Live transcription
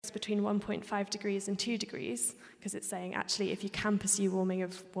between 1.5 degrees and 2 degrees, because it's saying, actually, if you can pursue warming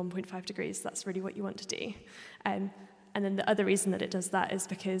of 1.5 degrees, that's really what you want to do. And then the other reason that it does that is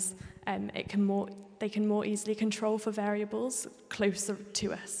because they can more easily control for variables closer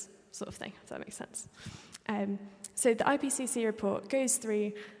to us, sort of thing, if that makes sense. So the IPCC report goes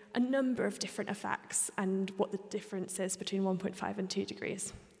through a number of different effects and what the difference is between 1.5 and 2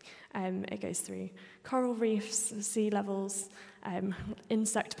 degrees. It goes through coral reefs, sea levels,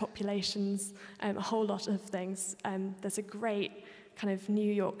 insect populations, a whole lot of things. There's a great kind of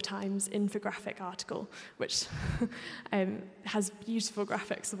New York Times infographic article, which has beautiful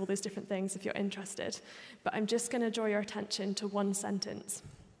graphics of all those different things if you're interested. But I'm just going to draw your attention to one sentence,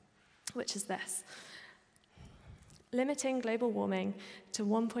 which is this. Limiting global warming to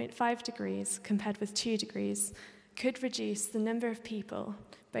 1.5 degrees compared with 2 degrees could reduce the number of people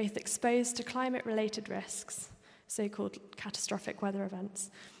both exposed to climate-related risks, so-called catastrophic weather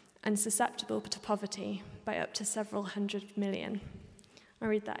events, and susceptible to poverty by up to several hundred million. I'll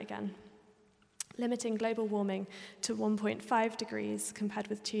read that again. Limiting global warming to 1.5 degrees compared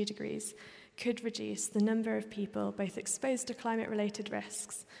with 2 degrees could reduce the number of people both exposed to climate-related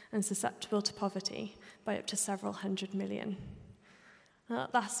risks and susceptible to poverty by up to several hundred million.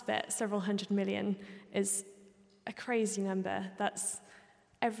 That last bit, several hundred million, is a crazy number. That's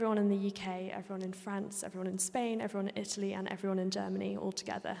everyone in the UK, everyone in France, everyone in Spain, everyone in Italy, and everyone in Germany all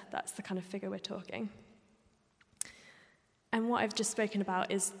together. That's the kind of figure we're talking. And what I've just spoken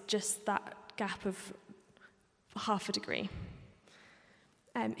about is just that gap of half a degree.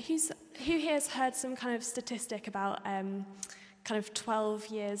 Who here has heard some kind of statistic about kind of 12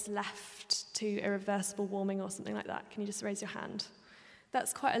 years left to irreversible warming or something like that? Can you just raise your hand?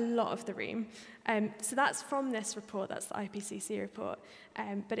 That's quite a lot of the room. So that's from this report, that's the IPCC report.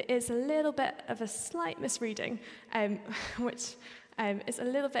 But it is a little bit of a slight misreading, which is a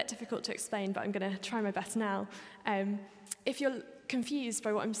little bit difficult to explain, but I'm going to try my best now. If you're confused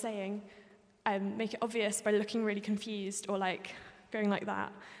by what I'm saying, make it obvious by looking really confused or like going like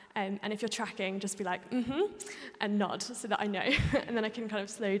that. And if you're tracking, just be like, and nod so that I know. And then I can kind of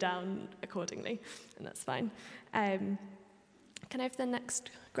slow down accordingly, and that's fine. Can I have the next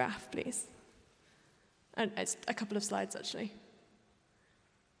graph, please? And it's a couple of slides, actually.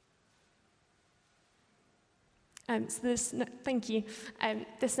 Thank you.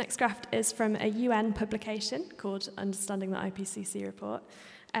 This next graph is from a UN publication called Understanding the IPCC Report.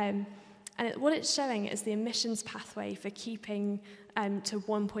 What it's showing is the emissions pathway for keeping to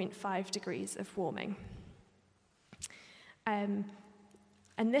 1.5 degrees of warming. And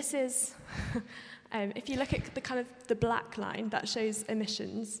this is, if you look at the kind of the black line, that shows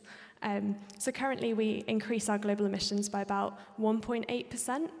emissions. So currently we increase our global emissions by about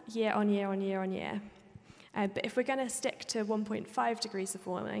 1.8% year on year on year on year. But if we're going to stick to 1.5 degrees of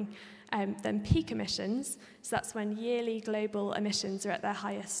warming, then peak emissions, so that's when yearly global emissions are at their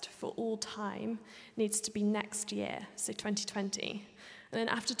highest for all time, needs to be next year, so 2020. And then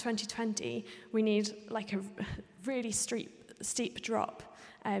after 2020, we need like a really steep drop,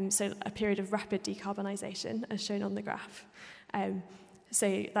 so a period of rapid decarbonisation, as shown on the graph.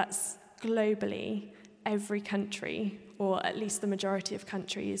 So that's globally every country, or at least the majority of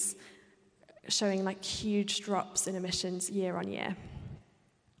countries, showing like huge drops in emissions year on year.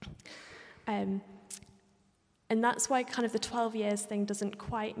 And that's why kind of the 12 years thing doesn't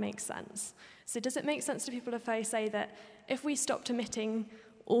quite make sense. So does it make sense to people if I say that if we stopped emitting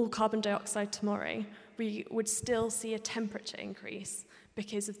all carbon dioxide tomorrow, we would still see a temperature increase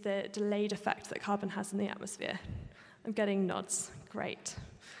because of the delayed effect that carbon has in the atmosphere? I'm getting nods, great.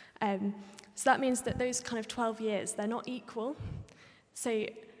 So that means that those kind of 12 years, they're not equal. So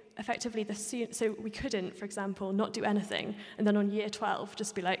effectively, so we couldn't, for example, not do anything, and then on year 12,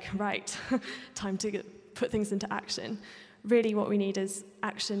 just be like, right, time to put things into action. Really what we need is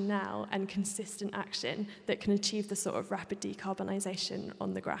action now and consistent action that can achieve the sort of rapid decarbonisation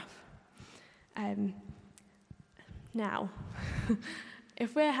on the graph. Now,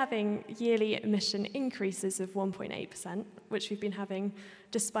 if we're having yearly emission increases of 1.8%, which we've been having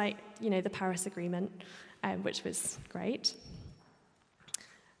despite, the Paris Agreement, which was great,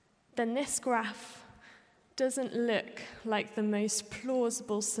 then this graph doesn't look like the most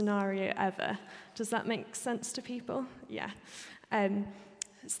plausible scenario ever. Does that make sense to people? Yeah. So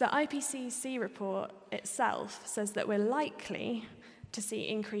the IPCC report itself says that we're likely to see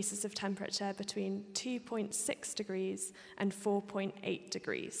increases of temperature between 2.6 degrees and 4.8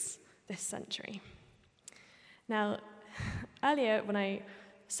 degrees this century. Now, earlier when I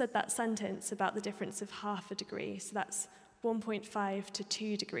said that sentence about the difference of half a degree, so that's 1.5 to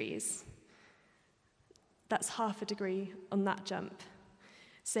 2 degrees, that's half a degree on that jump.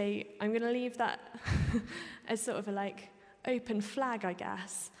 So I'm going to leave that as sort of a like open flag, I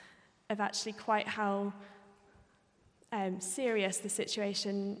guess, of actually quite how serious the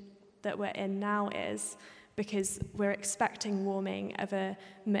situation that we're in now is, because we're expecting warming of a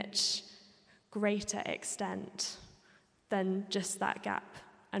much greater extent than just that gap.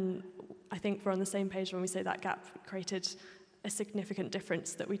 And I think we're on the same page when we say that gap created a significant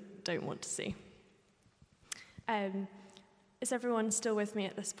difference that we don't want to see. Is everyone still with me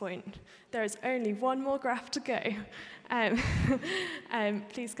at this point? There is only one more graph to go.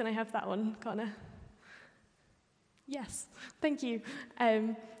 Please, can I have that one, Connor? Yes, thank you.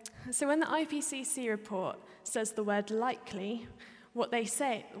 So when the IPCC report says the word likely, what they're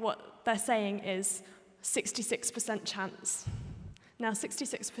saying is 66% chance. Now,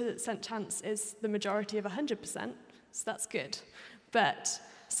 66% chance is the majority of 100%, so that's good. But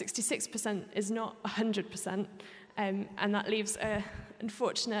 66% is not 100%, and that leaves an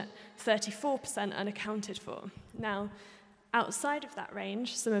unfortunate 34% unaccounted for. Now, outside of that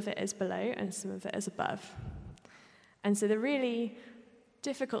range, some of it is below and some of it is above. And so the really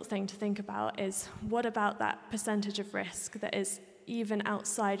difficult thing to think about is, what about that percentage of risk that is even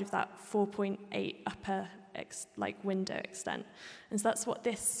outside of that 4.8 upper window extent? And so that's what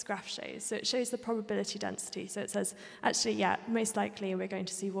this graph shows. So it shows the probability density. So it says, actually, yeah, most likely we're going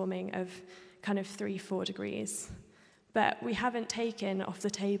to see warming of kind of 3-4 degrees. But we haven't taken off the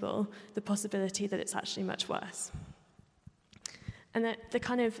table the possibility that it's actually much worse. And that the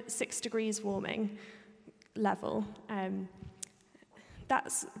kind of 6 degrees warming level,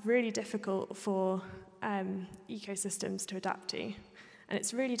 that's really difficult for ecosystems to adapt to. And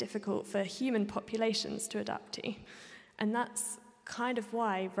it's really difficult for human populations to adapt to. And that's kind of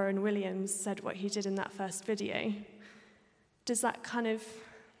why Rowan Williams said what he did in that first video. Does that kind of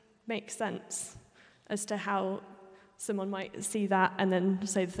make sense as to how someone might see that and then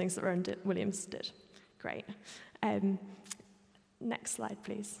say the things that Rowan Williams did? Great. Next slide,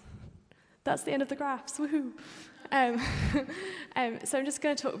 please. That's the end of the graphs, woohoo. So I'm just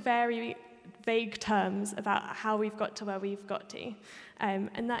going to talk very vague terms about how we've got to where we've got to.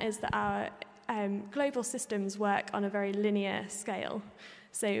 And that is that our global systems work on a very linear scale.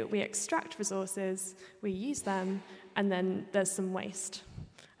 So we extract resources, we use them, and then there's some waste.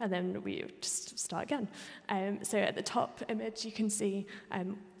 And then we just start again. So at the top image, you can see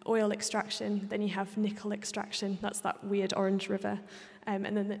oil extraction, then you have nickel extraction, that's that weird orange river, and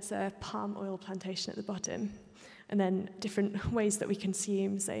then it's a palm oil plantation at the bottom. And then different ways that we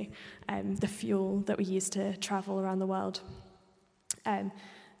consume, so the fuel that we use to travel around the world,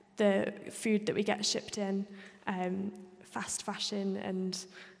 the food that we get shipped in, fast fashion and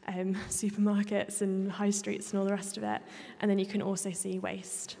supermarkets and high streets and all the rest of it. And then you can also see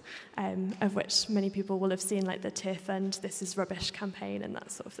waste, of which many people will have seen, like the Tear Fund, This Is Rubbish campaign and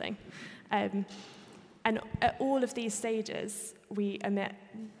that sort of thing. And at all of these stages, we emit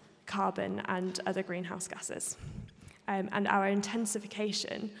carbon and other greenhouse gases. And our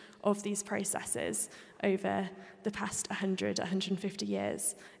intensification of these processes over the past 100, 150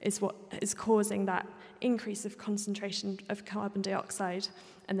 years is what is causing that increase of concentration of carbon dioxide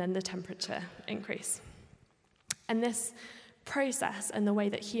and then the temperature increase. And this process and the way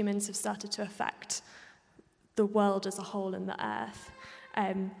that humans have started to affect the world as a whole and the Earth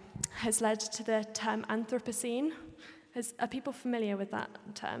has led to the term Anthropocene. Are people familiar with that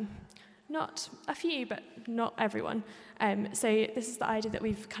term? Not a few, but not everyone. So this is the idea that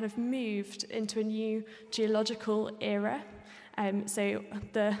we've kind of moved into a new geological era. So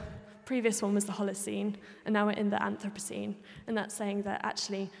the previous one was the Holocene, and now we're in the Anthropocene. And that's saying that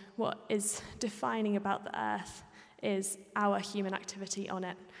actually what is defining about the Earth is our human activity on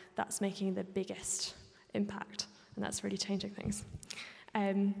it. That's making the biggest impact, and that's really changing things.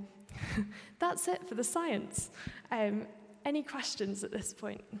 That's it for the science. Any questions at this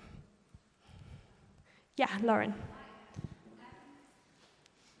point? Yeah, Lauren.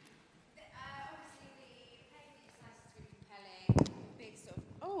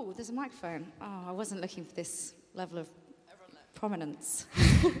 Oh, there's a microphone. Oh, I wasn't looking for this level of prominence.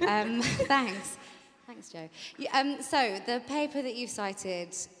 Thanks. Thanks, Joe. So the paper that you've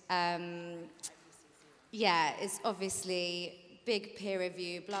cited, is obviously big peer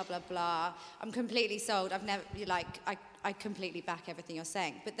review, blah, blah, blah. I'm completely sold. I completely back everything you're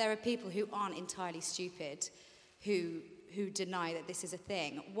saying. But there are people who aren't entirely stupid who deny that this is a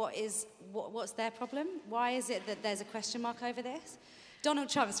thing. What's their problem? Why is it that there's a question mark over this? Donald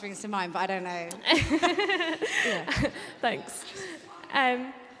Trump springs to mind, but I don't know. Thanks.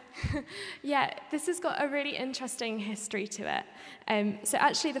 This has got a really interesting history to it. So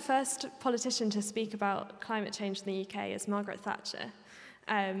actually the first politician to speak about climate change in the UK is Margaret Thatcher.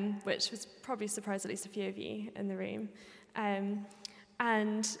 which was probably surprised at least a few of you in the room.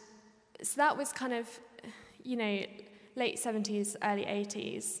 And so that was kind of, late 70s, early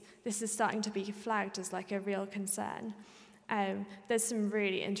 80s. This is starting to be flagged as like a real concern. There's some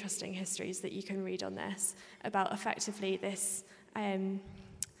really interesting histories that you can read on this about effectively this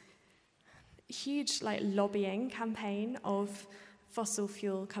huge lobbying campaign of fossil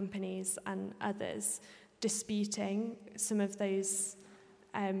fuel companies and others disputing some of those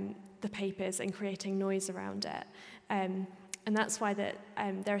the papers and creating noise around it. And that's why there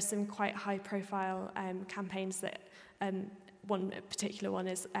are some quite high-profile campaigns that one particular one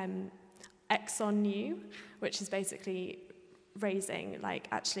is Exxon Knew, which is basically raising,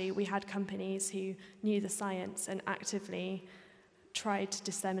 actually we had companies who knew the science and actively tried to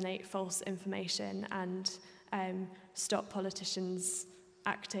disseminate false information and stop politicians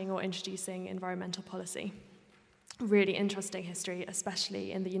acting or introducing environmental policy. Really interesting history,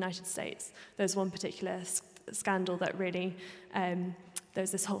 especially in the United States. There's one particular scandal that really,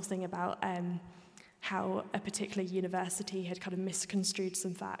 there's this whole thing about how a particular university had kind of misconstrued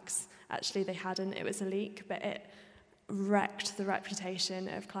some facts. Actually, they hadn't. It was a leak, but it wrecked the reputation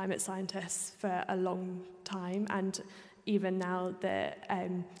of climate scientists for a long time. And even now, the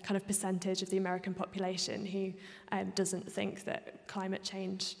kind of percentage of the American population who doesn't think that climate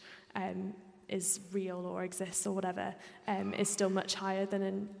change is real or exists or whatever is still much higher than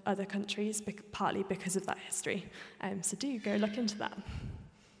in other countries, partly because of that history. So do go look into that.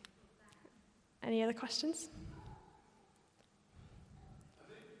 Any other questions?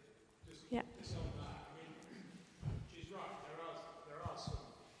 Yeah. She's right.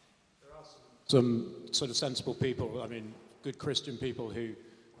 There are some sort of sensible people. I mean, good Christian people who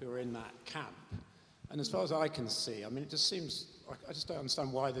are in that camp. And as far as I can see, I mean, it just seems. I just don't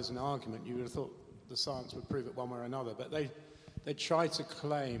understand why there's an argument. You would have thought the science would prove it one way or another. But they try to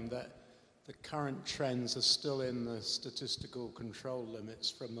claim that the current trends are still in the statistical control limits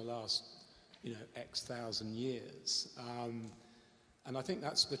from the last, X thousand years. And I think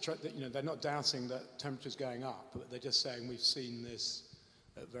that's they're not doubting that temperature's going up, but they're just saying we've seen this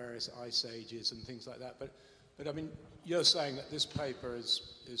at various ice ages and things like that. But I mean, you're saying that this paper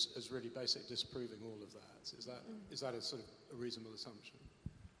is really basically disproving all of that. Is that a sort of a reasonable assumption?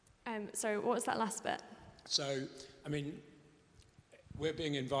 So what was that last bit? So, I mean, we're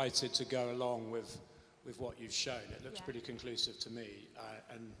being invited to go along with what you've shown. It looks pretty conclusive to me,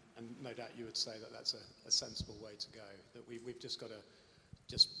 and no doubt you would say that that's a sensible way to go, that we've just got to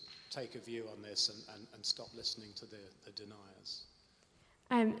just take a view on this and stop listening to the deniers.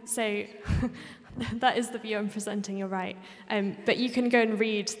 So that is the view I'm presenting, you're right. But you can go and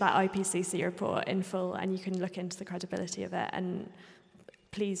read that IPCC report in full and you can look into the credibility of it, and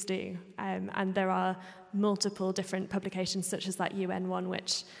please do. And there are multiple different publications such as that UN one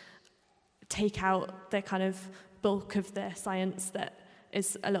which take out the kind of bulk of the science that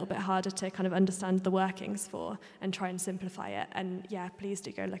is a little bit harder to kind of understand the workings for and try and simplify it. And yeah, please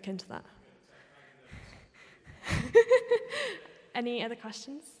do go look into that. Any other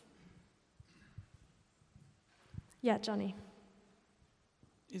questions? Yeah, Johnny.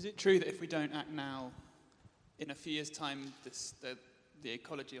 Is it true that if we don't act now, in a few years' time, the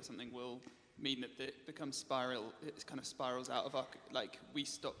ecology or something will mean that it becomes it kind of spirals out of we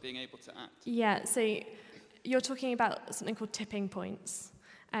stop being able to act? Yeah, so you're talking about something called tipping points.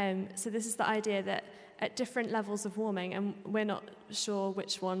 So this is the idea that at different levels of warming, and we're not sure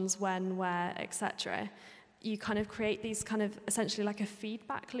which ones, when, where, etc., you kind of create these kind of essentially like a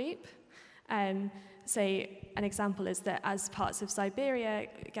feedback loop. So an example is that as parts of Siberia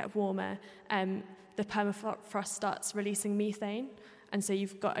get warmer, the permafrost starts releasing methane, and so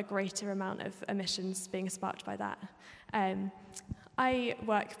you've got a greater amount of emissions being sparked by that. I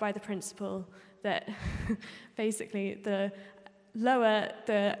work by the principle that basically the lower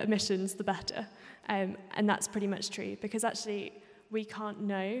the emissions, the better. And that's pretty much true, because actually we can't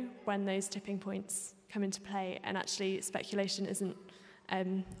know when those tipping points come into play, and actually speculation isn't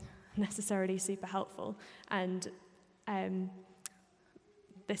necessarily super helpful. And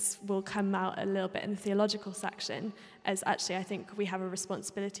this will come out a little bit in the theological section, as actually I think we have a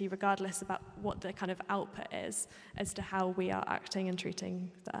responsibility, regardless about what the kind of output is, as to how we are acting and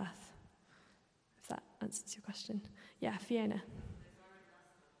treating the earth. If that answers your question. Yeah, Fiona.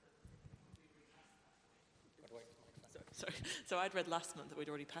 Sorry. So I'd read last month that we'd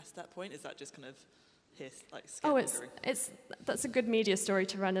already passed that point. Is that just kind of that's a good media story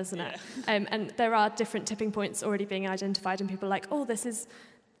to run, isn't it? And there are different tipping points already being identified, and people are like,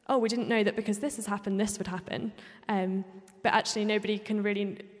 we didn't know that because this has happened, this would happen. But actually, nobody can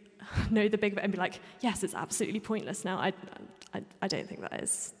really know the big bit and be like, yes, it's absolutely pointless now. I don't think that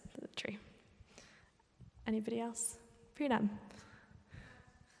is true. Anybody else? Poonam?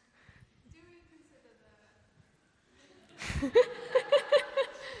 Do we consider so the Paris Agreement was done in 2015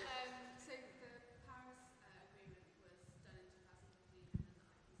 and then the IPCC paper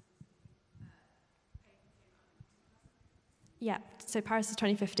came out in 2000? Yeah, so Paris is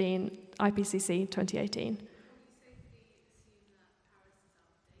 2015, IPCC 2018. Can we safely assume that Paris is out of date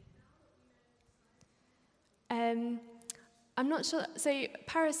now that we know the science? I'm not sure. So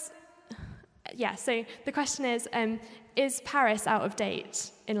Paris, yeah, so the question is Paris out of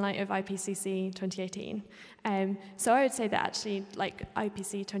date in light of IPCC 2018? So I would say that actually, like,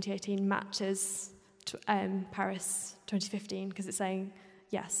 IPCC 2018 matches Paris 2015 because it's saying,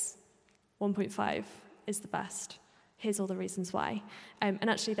 yes, 1.5 is the best. Here's all the reasons why. And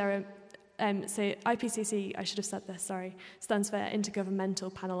actually there are, so IPCC, I should have said this, sorry, stands for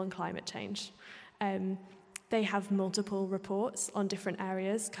Intergovernmental Panel on Climate Change. They have multiple reports on different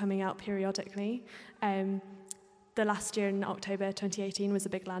areas coming out periodically. The last year in October 2018 was a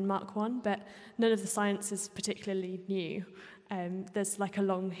big landmark one, but none of the science is particularly new. There's like a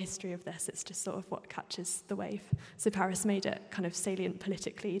long history of this. It's just sort of what catches the wave. So Paris made it kind of salient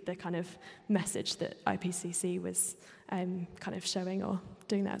politically, the kind of message that IPCC was kind of showing or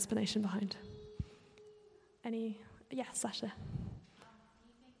doing the explanation behind. Yeah, Sasha.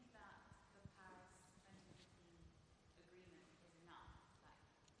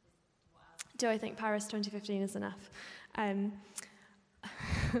 Do I think Paris 2015 is enough?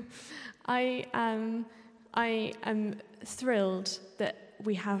 I am thrilled that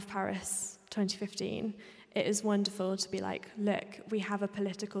we have Paris 2015. It is wonderful to be like, look, we have a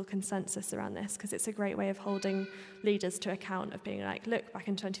political consensus around this, because it's a great way of holding leaders to account, of being like, look, back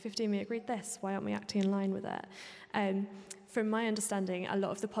in 2015 we agreed this, why aren't we acting in line with it? From my understanding, a lot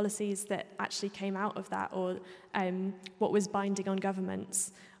of the policies that actually came out of that, or what was binding on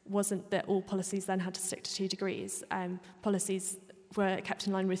governments, wasn't that all policies then had to stick to 2 degrees. Policies were kept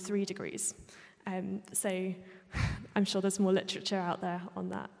in line with 3 degrees. So I'm sure there's more literature out there on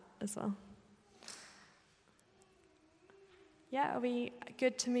that as well. Yeah, are we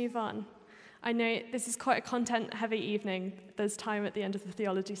good to move on? I know this is quite a content-heavy evening. There's time at the end of the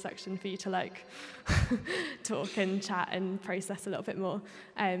theology section for you to like talk and chat and process a little bit more.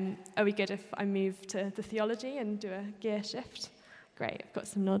 Are we good if I move to the theology and do a gear shift? Great, I've got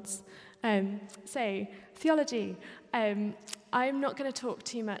some nods. So, theology. I'm not going to talk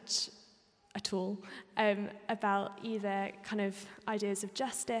too much at all about either kind of ideas of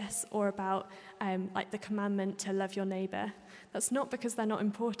justice or about like the commandment to love your neighbour. That's not because they're not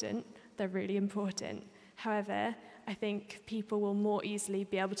important. They're really important. However, I think people will more easily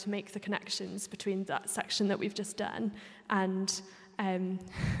be able to make the connections between that section that we've just done and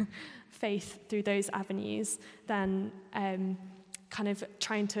faith through those avenues than kind of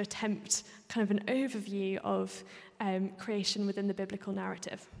trying to attempt kind of an overview of creation within the biblical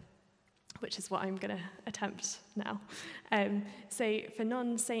narrative, which is what I'm going to attempt now. So for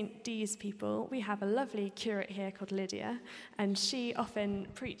non-St. D's people, we have a lovely curate here called Lydia, and she often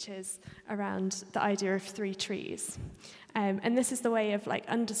preaches around the idea of 3 trees. And this is the way of like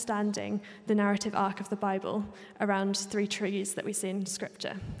understanding the narrative arc of the Bible around 3 trees that we see in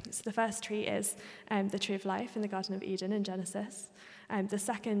Scripture. So the first tree is the tree of life in the Garden of Eden in Genesis. The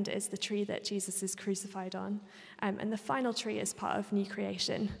second is the tree that Jesus is crucified on. And the final tree is part of new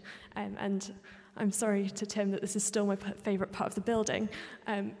creation. And I'm sorry to Tim that this is still my favourite part of the building,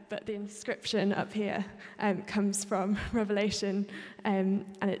 but the inscription up here comes from Revelation, and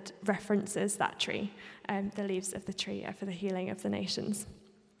it references that tree. The leaves of the tree are for the healing of the nations.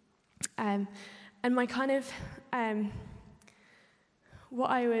 And my kind of, what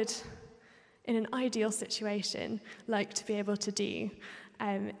I would, in an ideal situation, like to be able to do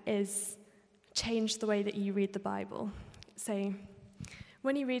is change the way that you read the Bible. So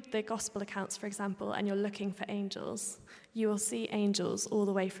when you read the gospel accounts, for example, and you're looking for angels, you will see angels all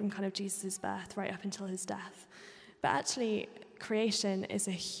the way from kind of Jesus' birth right up until his death. But actually, creation is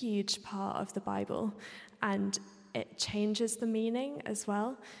a huge part of the Bible, and it changes the meaning as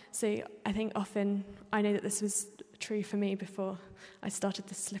well. So I think often, I know that this was true for me before I started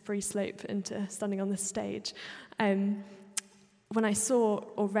this slippery slope into standing on this stage. When I saw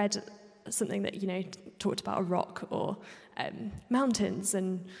or read something that, talked about a rock or mountains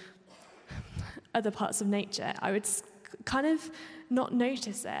and other parts of nature, I would kind of not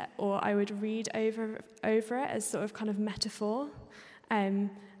notice it, or I would read over it as sort of kind of metaphor, and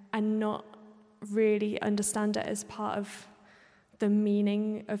not really understand it as part of the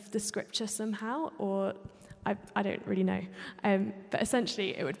meaning of the scripture somehow, or I don't really know. But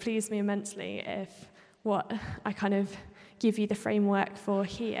essentially, it would please me immensely if what I kind of give you the framework for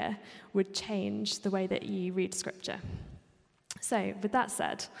here would change the way that you read Scripture. So, with that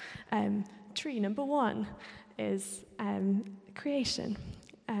said, tree number 1 is creation.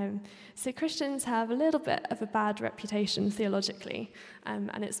 So Christians have a little bit of a bad reputation theologically,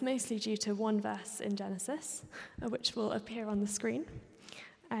 and it's mostly due to one verse in Genesis, which will appear on the screen,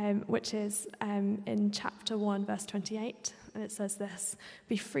 which is in chapter 1, verse 28, and it says this: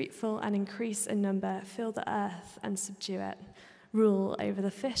 "Be fruitful and increase in number, fill the earth and subdue it. Rule over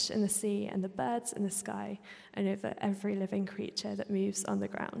the fish in the sea and the birds in the sky, and over every living creature that moves on the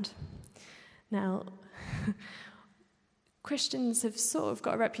ground." Now, Christians have sort of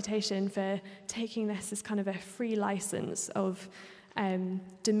got a reputation for taking this as kind of a free license of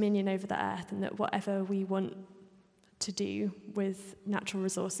dominion over the earth, and that whatever we want to do with natural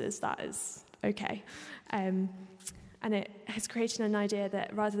resources, that is okay. And it has created an idea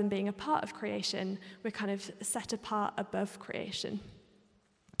that rather than being a part of creation, we're kind of set apart above creation.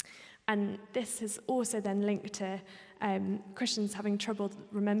 And this is also then linked to Christians having trouble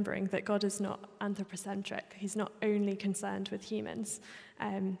remembering that God is not anthropocentric. He's not only concerned with humans.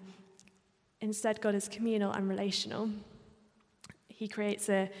 Instead, God is communal and relational. He creates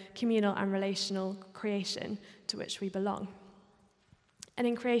a communal and relational creation to which we belong. And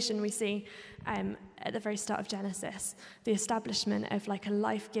in creation, we see at the very start of Genesis, the establishment of like a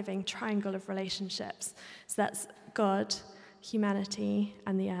life-giving triangle of relationships. So that's God, humanity,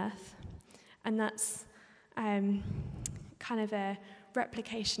 and the earth. And that's kind of a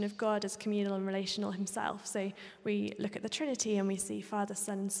replication of God as communal and relational himself. So we look at the Trinity and we see Father,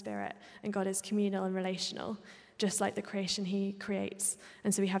 Son, and Spirit, and God is communal and relational, just like the creation he creates.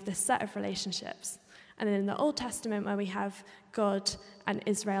 And so we have this set of relationships. And then in the Old Testament, where we have God and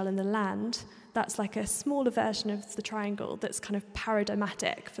Israel in the land, that's like a smaller version of the triangle that's kind of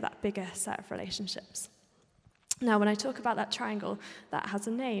paradigmatic for that bigger set of relationships. Now, when I talk about that triangle, that has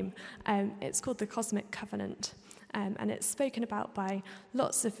a name. It's called the Cosmic Covenant, and it's spoken about by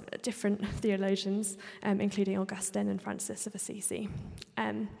lots of different theologians, including Augustine and Francis of Assisi.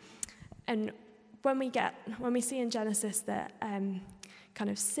 And when we see in Genesis that kind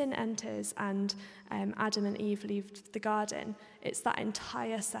of sin enters and Adam and Eve leave the garden, it's that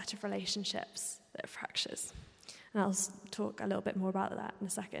entire set of relationships that fractures. And I'll talk a little bit more about that in a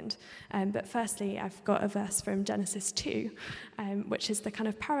second. But firstly, I've got a verse from Genesis 2, which is the kind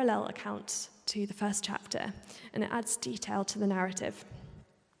of parallel account to the first chapter, and it adds detail to the narrative.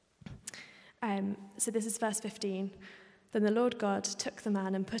 So this is verse 15. "Then the Lord God took the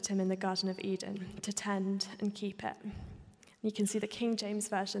man and put him in the Garden of Eden to tend and keep it." You can see the King James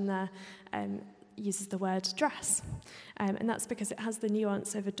Version there uses the word dress, and that's because it has the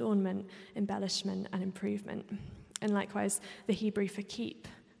nuance of adornment, embellishment, and improvement. And likewise, the Hebrew for keep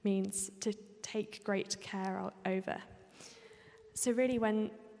means to take great care over. So really, when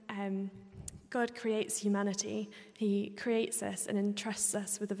God creates humanity, he creates us and entrusts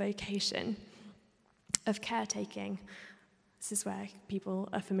us with a vocation of caretaking. This is where people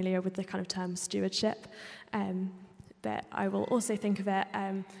are familiar with the kind of term stewardship. But I will also think of it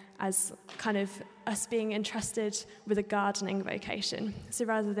as kind of us being entrusted with a gardening vocation. So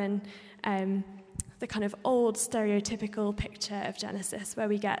rather than the kind of old stereotypical picture of Genesis, where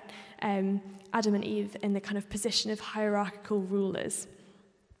we get Adam and Eve in the kind of position of hierarchical rulers,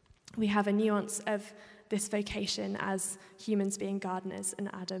 we have a nuance of this vocation as humans being gardeners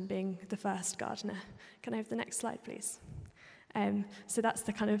and Adam being the first gardener. Can I have the next slide, please? So that's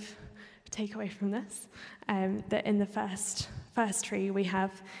the kind of takeaway from this, that in the first tree we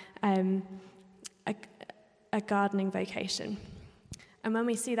have a gardening vocation. And when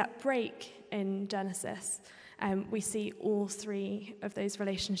we see that break in Genesis, we see all three of those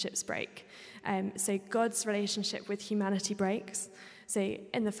relationships break. So God's relationship with humanity breaks. So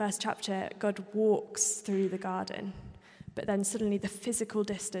in the first chapter, God walks through the garden, but then suddenly the physical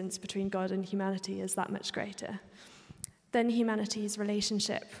distance between God and humanity is that much greater. Then humanity's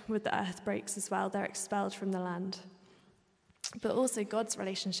relationship with the earth breaks as well. They're expelled from the land. But also God's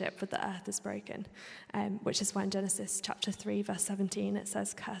relationship with the earth is broken, which is why in Genesis chapter 3, verse 17, it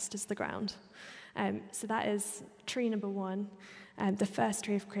says, "Cursed is the ground." So that is tree number 1, the first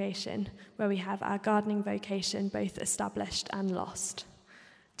tree of creation, where we have our gardening vocation both established and lost.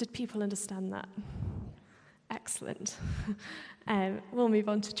 Did people understand that? Excellent. We'll move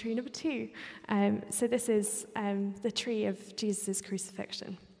on to tree number 2. So this is the tree of Jesus'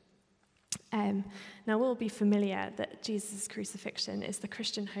 crucifixion. Now we'll be familiar that Jesus' crucifixion is the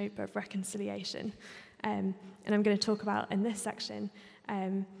Christian hope of reconciliation. And I'm going to talk about in this section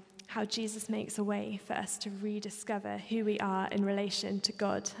how Jesus makes a way for us to rediscover who we are in relation to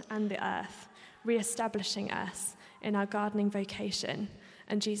God and the earth, re-establishing us in our gardening vocation,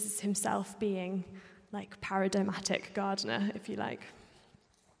 and Jesus himself being like paradigmatic gardener, if you like.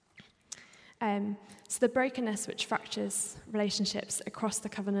 So the brokenness which fractures relationships across the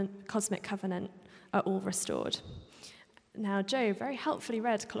cosmic covenant are all restored. Now, Joe very helpfully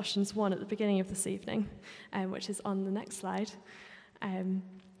read Colossians 1 at the beginning of this evening, which is on the next slide. And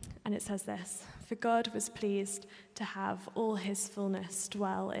it says this: "For God was pleased to have all his fullness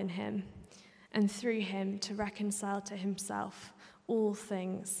dwell in him, and through him to reconcile to himself all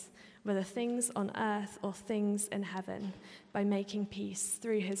things, whether things on earth or things in heaven, by making peace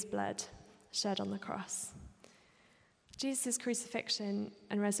through his blood shed on the cross." Jesus' crucifixion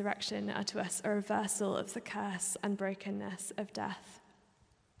and resurrection are to us a reversal of the curse and brokenness of death.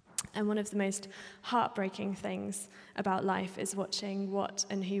 And one of the most heartbreaking things about life is watching what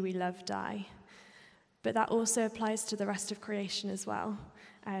and who we love die. But that also applies to the rest of creation as well.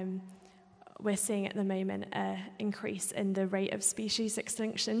 We're seeing at the moment an increase in the rate of species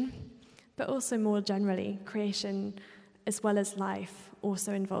extinction, but also more generally, creation, as well as life,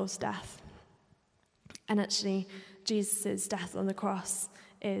 also involves death. And actually, Jesus' death on the cross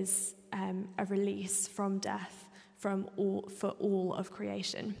is a release from death for all of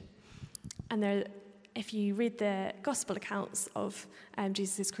creation. And if you read the gospel accounts of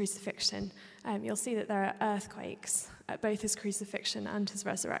Jesus' crucifixion, you'll see that there are earthquakes at both his crucifixion and his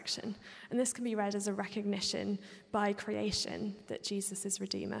resurrection. And this can be read as a recognition by creation that Jesus is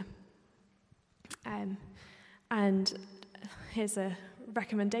Redeemer. And here's a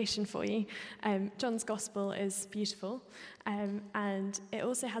recommendation for you. John's Gospel is beautiful, and it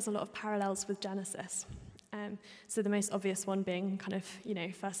also has a lot of parallels with Genesis. So the most obvious one being kind of,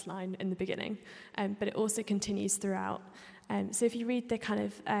 first line in the beginning, but it also continues throughout. So if you read the kind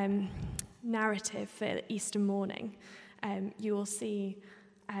of narrative for Easter morning, you will see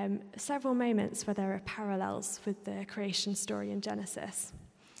several moments where there are parallels with the creation story in Genesis.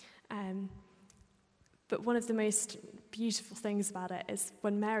 But one of the most beautiful things about it is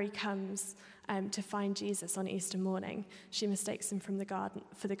when Mary comes to find Jesus on Easter morning, she mistakes him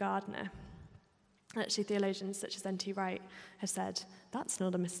for the gardener. Actually, theologians such as N.T. Wright have said, that's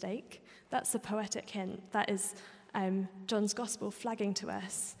not a mistake. That's a poetic hint. That is John's Gospel flagging to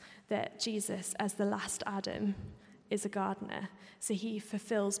us that Jesus, as the last Adam, is a gardener. So he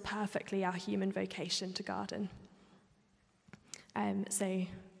fulfills perfectly our human vocation to garden. So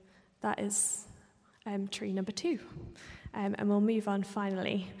that is tree number 2. And we'll move on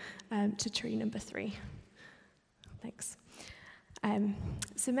finally to tree number 3. Thanks.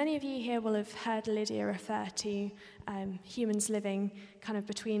 So many of you here will have heard Lydia refer to humans living kind of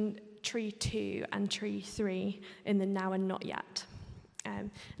between tree 2 and tree 3 in the now and not yet.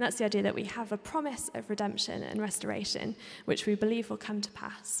 And that's the idea that we have a promise of redemption and restoration, which we believe will come to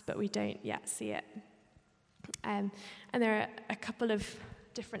pass, but we don't yet see it. And there are a couple of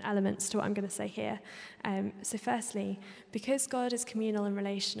different elements to what I'm going to say here. So firstly, because God is communal and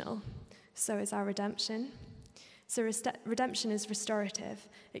relational, so is our redemption. So redemption is restorative.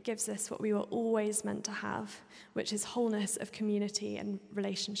 It gives us what we were always meant to have, which is wholeness of community and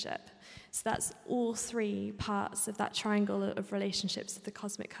relationship. So that's all 3 parts of that triangle of relationships of the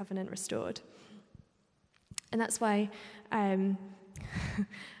cosmic covenant restored. And that's why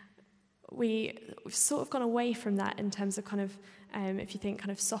we've sort of gone away from that in terms of kind of, if you think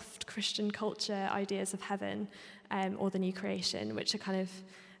kind of soft Christian culture ideas of heaven or the new creation, which are kind of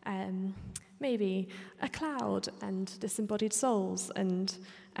maybe a cloud and disembodied souls and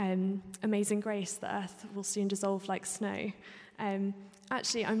amazing grace, the earth will soon dissolve like snow.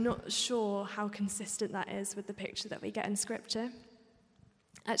 Actually, I'm not sure how consistent that is with the picture that we get in Scripture.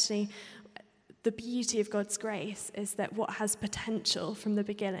 Actually, the beauty of God's grace is that what has potential from the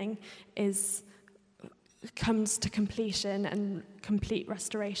beginning comes to completion and complete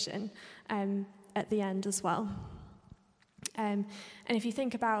restoration at the end as well. And if you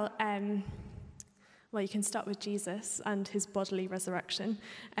think about, you can start with Jesus and his bodily resurrection,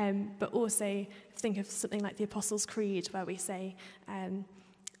 but also think of something like the Apostles' Creed, where we say,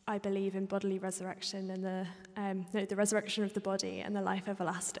 I believe in bodily resurrection and the resurrection of the body and the life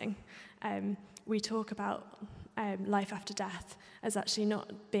everlasting. We talk about life after death as actually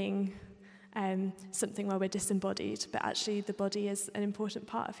not being something where we're disembodied, but actually the body is an important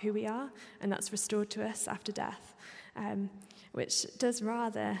part of who we are, and that's restored to us after death, which does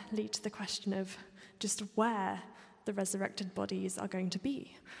rather lead to the question of just where the resurrected bodies are going to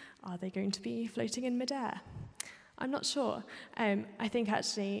be. Are they going to be floating in midair? I'm not sure. I think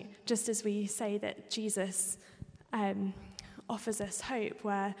actually, just as we say that Jesus offers us hope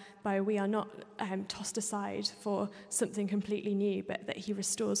whereby we are not tossed aside for something completely new, but that he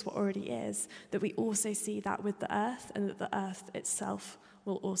restores what already is, that we also see that with the earth, and that the earth itself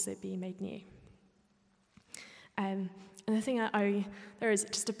will also be made new. And the thing there is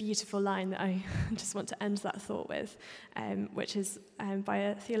just a beautiful line that I just want to end that thought with, which is by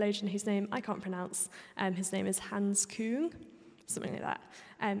a theologian whose name I can't pronounce. His name is Hans Küng, something like that.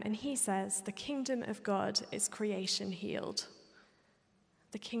 And he says, "The kingdom of God is creation healed."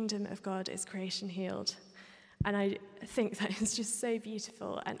 The kingdom of God is creation healed. And I think that is just so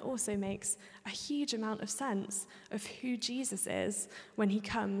beautiful, and also makes a huge amount of sense of who Jesus is when he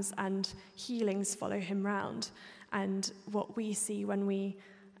comes and healings follow him round. And what we see when we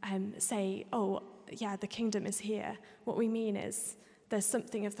say, "Oh, yeah, the kingdom is here," what we mean is there's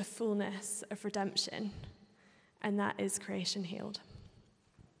something of the fullness of redemption, and that is creation healed.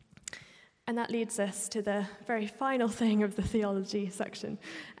 And that leads us to the very final thing of the theology section,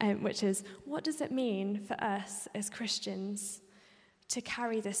 which is, what does it mean for us as Christians to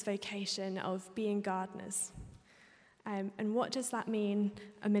carry this vocation of being gardeners? And what does that mean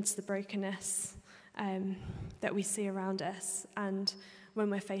amidst the brokenness that we see around us, and when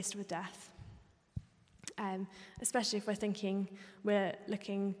we're faced with death? Especially if we're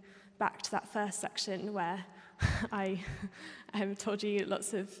looking back to that first section where I told you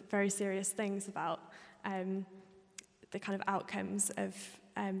lots of very serious things about the kind of outcomes of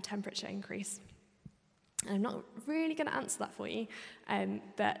temperature increase. And I'm not really going to answer that for you,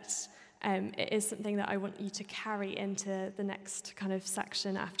 but it is something that I want you to carry into the next kind of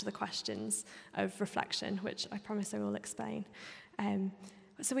section after the questions of reflection, which I promise I will explain.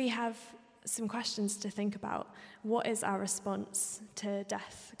 So we have some questions to think about. What is our response to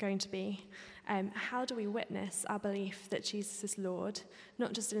death going to be? How do we witness our belief that Jesus is Lord,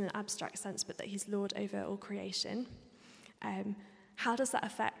 not just in an abstract sense, but that he's Lord over all creation? How does that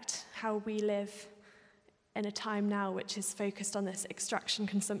affect how we live in a time now which is focused on this extraction,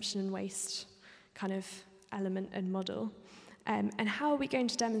 consumption, and waste kind of element and model? And how are we going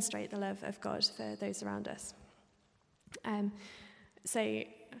to demonstrate the love of God for those around us? So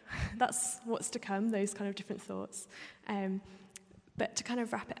that's what's to come, those kind of different thoughts. But to kind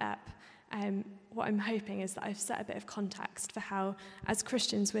of wrap it up, what I'm hoping is that I've set a bit of context for how, as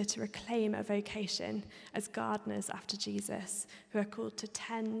Christians, we're to reclaim a vocation as gardeners after Jesus, who are called to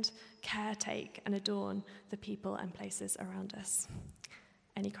tend, caretake, and adorn the people and places around us.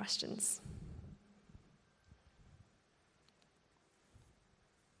 Any questions?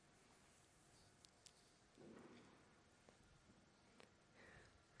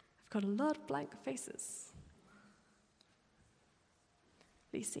 I've got a lot of blank faces.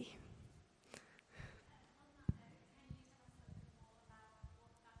 Lucy.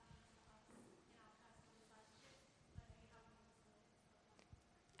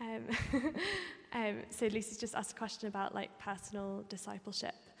 So Lucy's just asked a question about like personal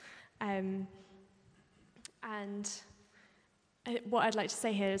discipleship, and what I'd like to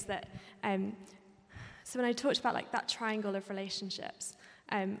say here is that so when I talked about like that triangle of relationships,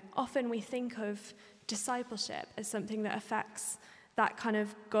 often we think of discipleship as something that affects that kind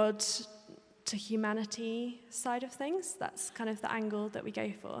of God to humanity side of things. That's kind of the angle that we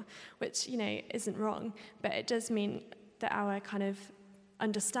go for, which, you know, isn't wrong, but it does mean that our kind of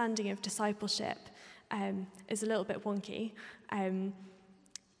understanding of discipleship is a little bit wonky, and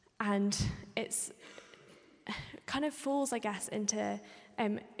it's kind of falls, I guess, into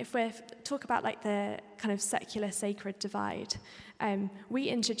if we talk about like the kind of secular sacred divide, we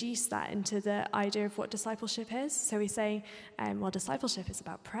introduce that into the idea of what discipleship is. So we say, well, discipleship is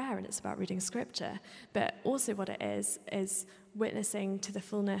about prayer and it's about reading scripture, but also what it is witnessing to the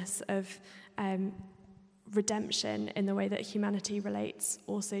fullness of redemption in the way that humanity relates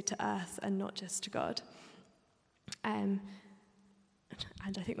also to earth and not just to God. And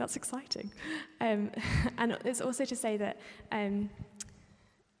I think that's exciting. And it's also to say that,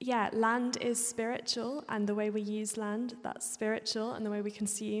 land is spiritual, and the way we use land, that's spiritual, and the way we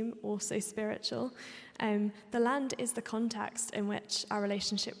consume, also spiritual. The land is the context in which our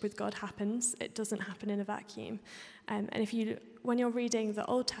relationship with God happens. It doesn't happen in a vacuum. And when you're reading the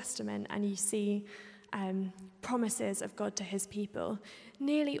Old Testament and you see promises of God to his people,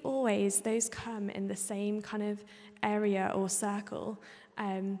 nearly always those come in the same kind of area or circle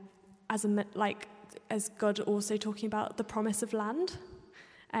as God also talking about the promise of land.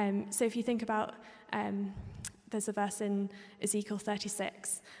 So if you think about, there's a verse in Ezekiel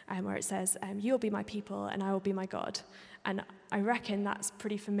 36 where it says, "You'll be my people and I will be my God." And I reckon that's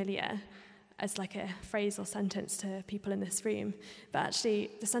pretty familiar as like a phrase or sentence to people in this room. But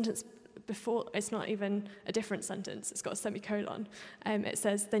actually, the sentence before, it's not even a different sentence, it's got a semicolon. It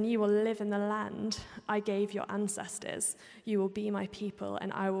says, then you will live in the land I gave your ancestors. You will be my people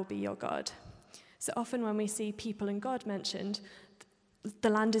and I will be your God. So often when we see people and God mentioned, the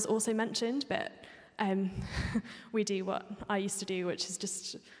land is also mentioned, but we do what I used to do, which is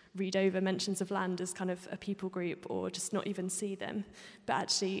just read over mentions of land as kind of a people group or just not even see them. But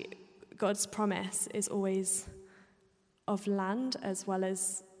actually, God's promise is always of land as well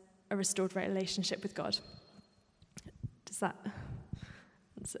as a restored relationship with God. Does that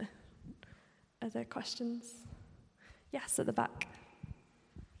answer? Other questions? Yes, at the back.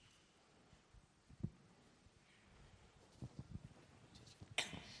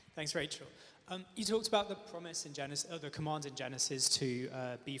 Thanks, Rachel. You talked about the promise in Genesis, or the command in Genesis to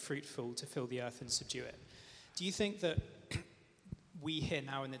be fruitful, to fill the earth and subdue it. Do you think that we here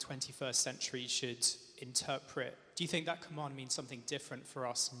now in the 21st century should interpret, do you think that command means something different for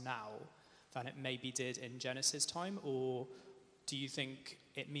us now than it maybe did in Genesis time? Or do you think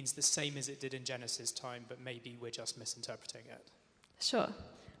it means the same as it did in Genesis time, but maybe we're just misinterpreting it? Sure.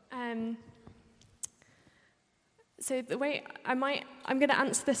 So the way I'm going to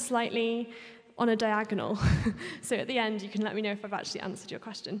answer this slightly on a diagonal. So at the end, you can let me know if I've actually answered your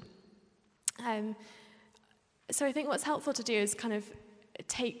question. So I think what's helpful to do is kind of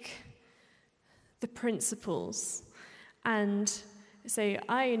take the principles and say,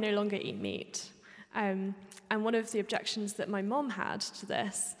 I no longer eat meat. And one of the objections that my mom had to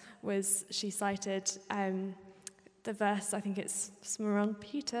this was she cited the verse, I think it's somewhere around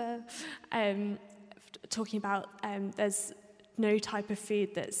Peter, talking about there's no type of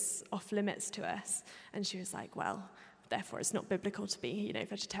food that's off limits to us. And she was like, well, therefore it's not biblical to be,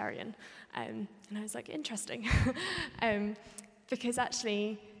 vegetarian. And I was like, interesting. Because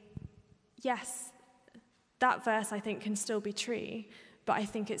actually, yes, that verse I think can still be true, but I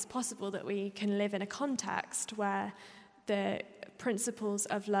think it's possible that we can live in a context where the principles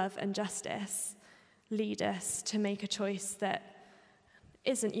of love and justice lead us to make a choice that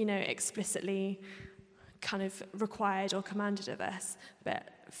isn't, explicitly kind of required or commanded of us,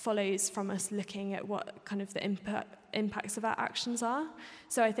 but follows from us looking at what kind of the impacts of our actions are.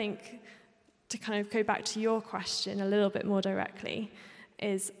 So I think to kind of go back to your question a little bit more directly,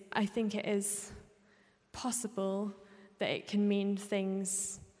 is I think it is possible that it can mean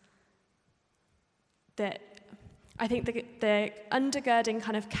things that I think the undergirding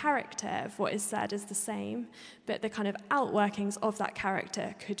kind of character of what is said is the same, but the kind of outworkings of that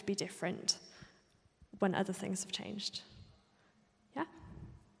character could be different when other things have changed. Yeah?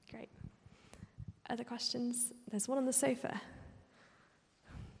 Great. Other questions? There's one on the sofa.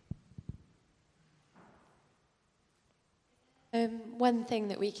 One thing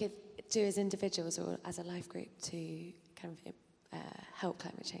that we could do as individuals or as a life group to kind of help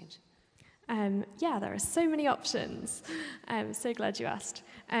climate change? Yeah, there are so many options. I'm so glad you asked.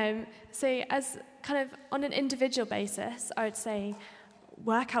 So as kind of on an individual basis, I would say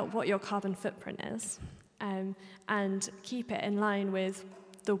work out what your carbon footprint is and keep it in line with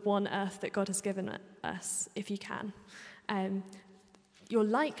the one earth that God has given us, if you can. You're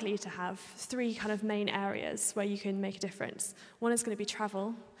likely to have three kind of main areas where you can make a difference. One is going to be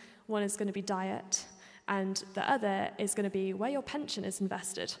travel, one is going to be diet, and the other is going to be where your pension is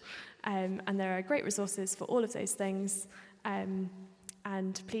invested. And there are great resources for all of those things.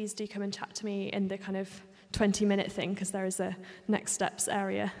 And please do come and chat to me in the kind of 20-minute thing, because there is a next steps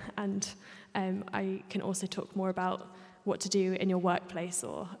area. And I can also talk more about what to do in your workplace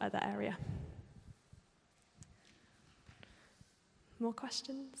or other area. More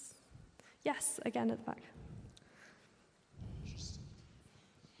questions? Yes, again at the back.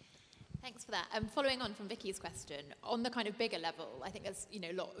 Thanks for that. Following on from Vicky's question, on the kind of bigger level, I think there's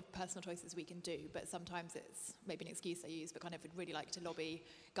a lot of personal choices we can do, but sometimes it's maybe an excuse I use, but kind of would really like to lobby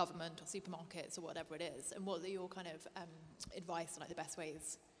government or supermarkets or whatever it is. And what are your kind of advice on the best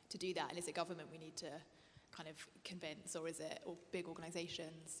ways to do that? And is it government we need to kind of convince, or is it or big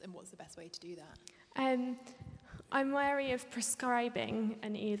organisations? And what's the best way to do that? I'm wary of prescribing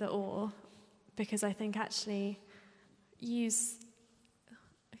an either or, because I think actually use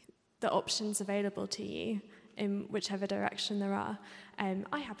the options available to you in whichever direction there are.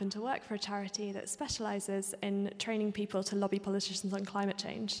 I happen to work for a charity that specialises in training people to lobby politicians on climate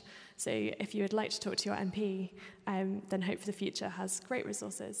change. So if you would like to talk to your MP, then Hope for the Future has great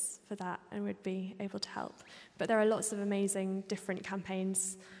resources for that and would be able to help. But there are lots of amazing different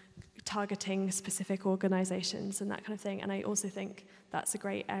campaigns targeting specific organisations and that kind of thing, and I also think that's a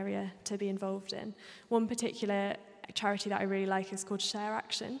great area to be involved in. One particular charity that I really like is called Share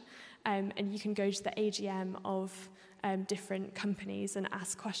Action, and you can go to the AGM of different companies and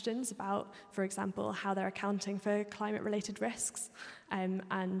ask questions about, for example, how they're accounting for climate-related risks.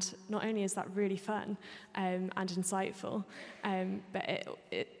 And not only is that really fun and insightful, but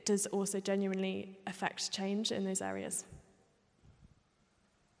it does also genuinely affect change in those areas.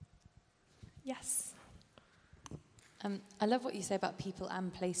 Yes. I love what you say about people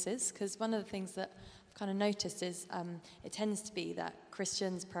and places, because one of the things that I've kind of noticed is it tends to be that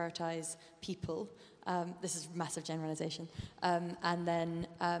Christians prioritize people. This is massive generalization. And then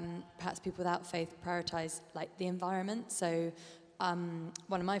perhaps people without faith prioritize like the environment. So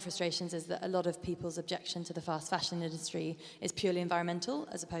one of my frustrations is that a lot of people's objection to the fast fashion industry is purely environmental,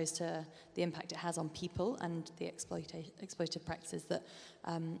 as opposed to the impact it has on people and the exploitative practices that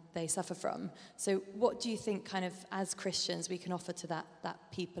they suffer from. So what do you think, kind of, as Christians, we can offer to that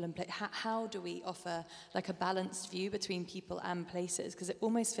people and place? How do we offer like a balanced view between people and places? Because it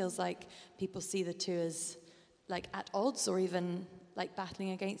almost feels like people see the two as like at odds, or even like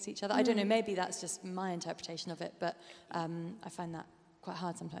battling against each other. I don't know, maybe that's just my interpretation of it, but I find that quite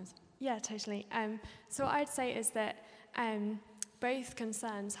hard sometimes. Yeah, totally. So what I'd say is that both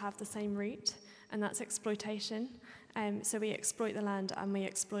concerns have the same root, and that's exploitation. So we exploit the land and we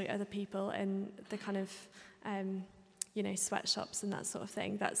exploit other people in the kind of, sweatshops and that sort of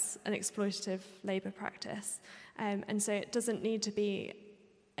thing. That's an exploitative labour practice. And so it doesn't need to be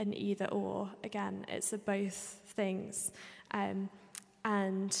an either or. Again, it's a both things.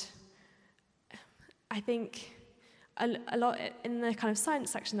 And I think a lot in the kind of science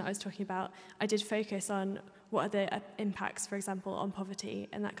section that I was talking about, I did focus on what are the impacts, for example, on poverty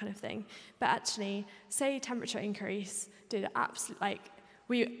and that kind of thing. But actually, say temperature increase did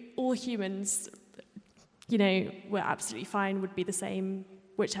all humans, were absolutely fine, would be the same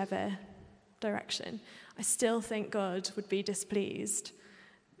whichever direction. I still think God would be displeased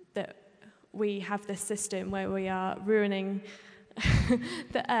that we have this system where we are ruining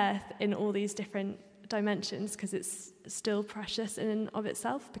the earth in all these different dimensions, because it's still precious in and of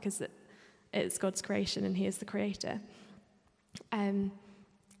itself, because it's God's creation and he is the creator. I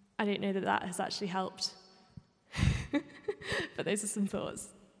don't know that has actually helped, but those are some thoughts.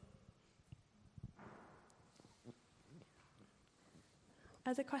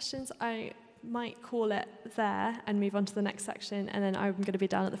 Other questions? I might call it there and move on to the next section, and then I'm going to be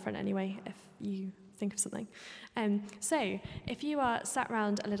down at the front anyway if you think of something. So if you are sat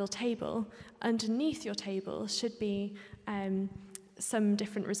around a little table, underneath your table should be some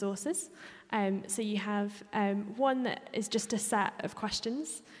different resources. So you have one that is just a set of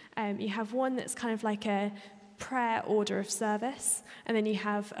questions. You have one that's kind of like a prayer order of service, and then you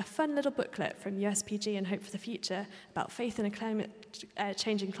have a fun little booklet from USPG and Hope for the Future about faith in a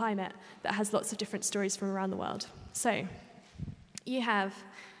changing climate that has lots of different stories from around the world. So you have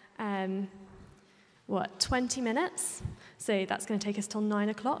 20 minutes, so that's going to take us till 9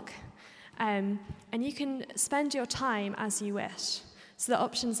 o'clock, and you can spend your time as you wish. So the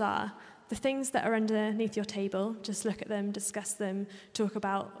options are the things that are underneath your table, just look at them, discuss them, talk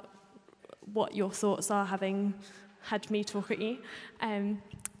about what your thoughts are, having had me talk at you.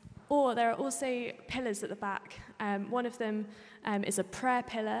 Or there are also pillars at the back. One of them is a prayer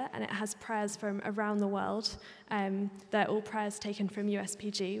pillar, and it has prayers from around the world. They're all prayers taken from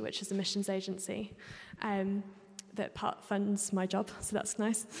USPG, which is a missions agency that part funds my job, so that's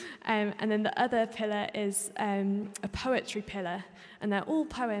nice. And then the other pillar is a poetry pillar, and they're all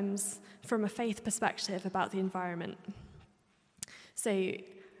poems from a faith perspective about the environment. So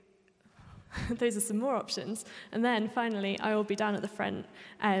those are some more options. And then finally, I will be down at the front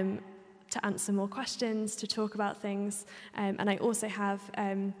to answer more questions, to talk about things. And I also have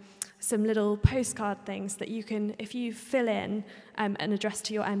some little postcard things that you can, if you fill in an address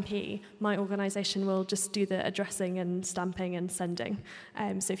to your MP, my organisation will just do the addressing and stamping and sending.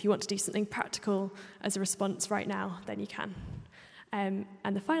 So if you want to do something practical as a response right now, then you can.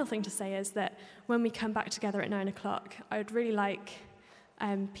 And the final thing to say is that when we come back together at 9 o'clock, I would really like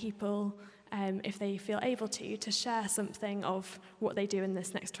people, if they feel able to share something of what they do in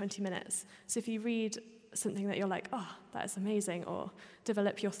this next 20 minutes. So if you read something that you're like, oh, that is amazing, or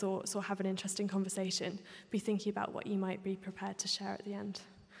develop your thoughts or have an interesting conversation, be thinking about what you might be prepared to share at the end.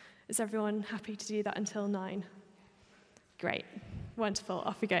 Is everyone happy to do that until 9? Great. Wonderful.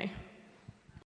 Off we go.